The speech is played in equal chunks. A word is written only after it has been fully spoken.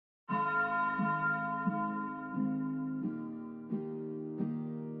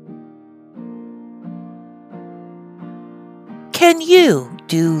Can you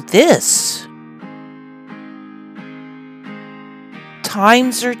do this?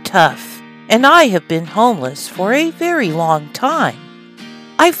 Times are tough, and I have been homeless for a very long time.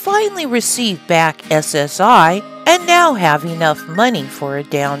 I finally received back SSI and now have enough money for a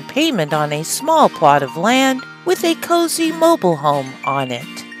down payment on a small plot of land with a cozy mobile home on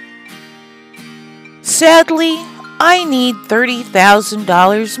it. Sadly, I need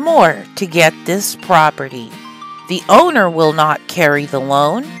 $30,000 more to get this property. The owner will not carry the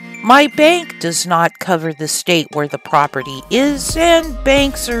loan. My bank does not cover the state where the property is, and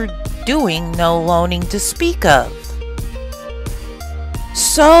banks are doing no loaning to speak of.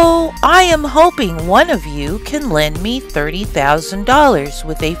 So, I am hoping one of you can lend me $30,000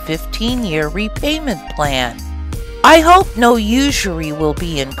 with a 15-year repayment plan. I hope no usury will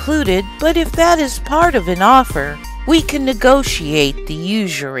be included, but if that is part of an offer, we can negotiate the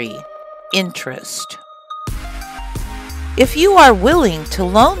usury, interest. If you are willing to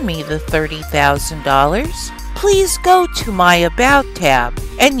loan me the $30,000, please go to my About tab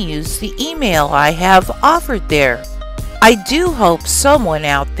and use the email I have offered there. I do hope someone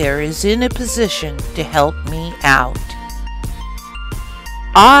out there is in a position to help me out.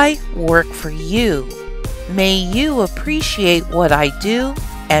 I work for you. May you appreciate what I do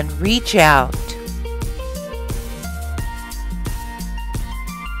and reach out.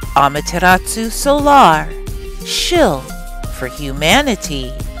 Amaterasu Solar, shill for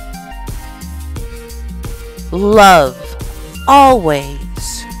humanity. Love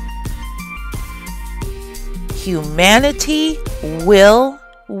always. Humanity will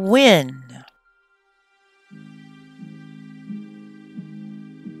win.